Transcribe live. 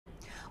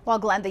Well,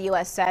 Glenn, the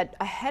U.S. said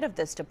ahead of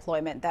this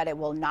deployment that it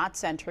will not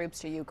send troops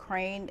to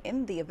Ukraine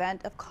in the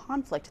event of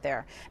conflict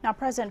there. Now,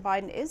 President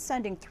Biden is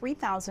sending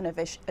 3,000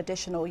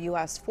 additional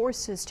U.S.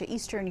 forces to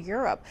Eastern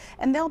Europe,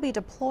 and they'll be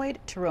deployed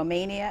to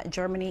Romania,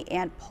 Germany,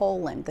 and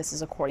Poland. This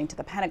is according to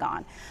the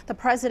Pentagon. The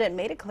president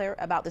made it clear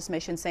about this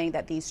mission, saying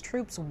that these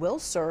troops will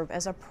serve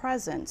as a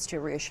presence to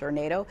reassure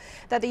NATO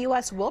that the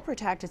U.S. will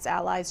protect its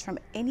allies from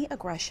any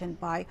aggression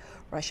by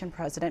Russian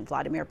President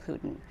Vladimir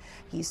Putin.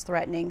 He's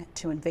threatening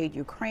to invade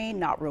Ukraine,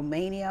 not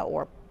Romania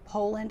or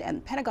Poland,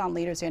 and Pentagon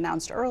leaders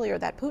announced earlier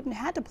that Putin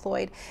had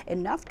deployed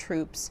enough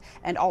troops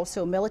and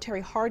also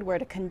military hardware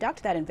to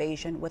conduct that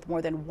invasion, with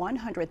more than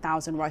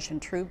 100,000 Russian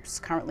troops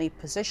currently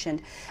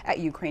positioned at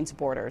Ukraine's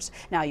borders.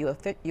 Now,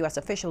 U.S.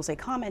 officials, they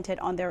commented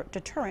on their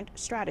deterrent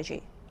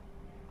strategy.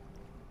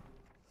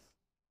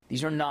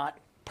 These are not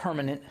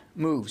permanent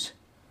moves.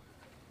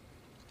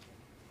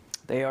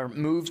 They are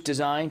moves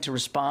designed to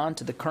respond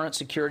to the current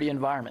security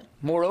environment.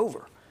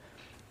 Moreover,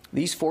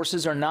 these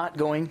forces are not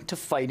going to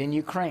fight in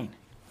Ukraine.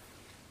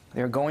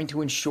 They're going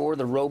to ensure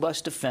the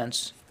robust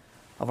defense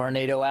of our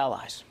NATO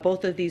allies.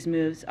 Both of these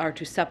moves are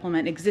to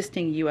supplement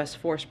existing U.S.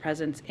 force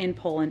presence in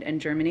Poland and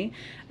Germany.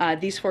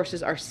 These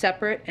forces are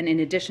separate and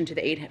in addition to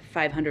the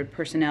 8,500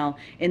 personnel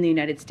in the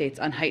United States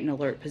on heightened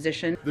alert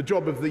position. The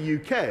job of the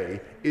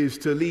UK is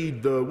to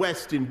lead the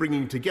West in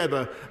bringing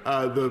together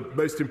the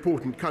most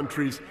important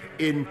countries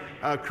in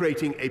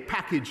creating a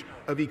package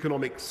of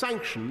economic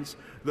sanctions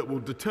that will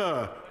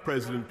deter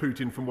President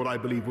Putin from what I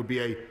believe would be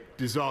a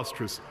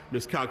disastrous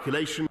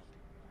miscalculation.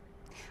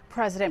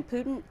 President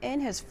Putin,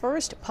 in his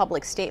first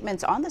public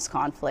statements on this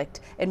conflict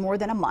in more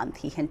than a month,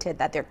 he hinted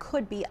that there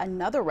could be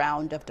another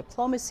round of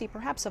diplomacy,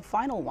 perhaps a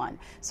final one,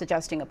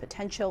 suggesting a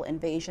potential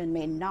invasion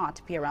may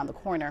not be around the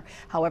corner.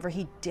 However,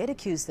 he did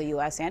accuse the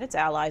U.S. and its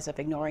allies of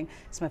ignoring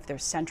some of their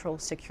central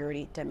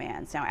security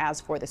demands. Now,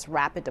 as for this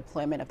rapid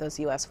deployment of those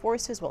U.S.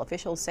 forces, well,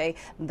 officials say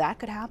that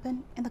could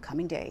happen in the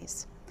coming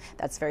days.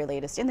 That's very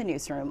latest in the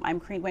newsroom. I'm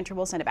Kareen Wynter.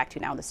 We'll send it back to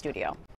you now in the studio.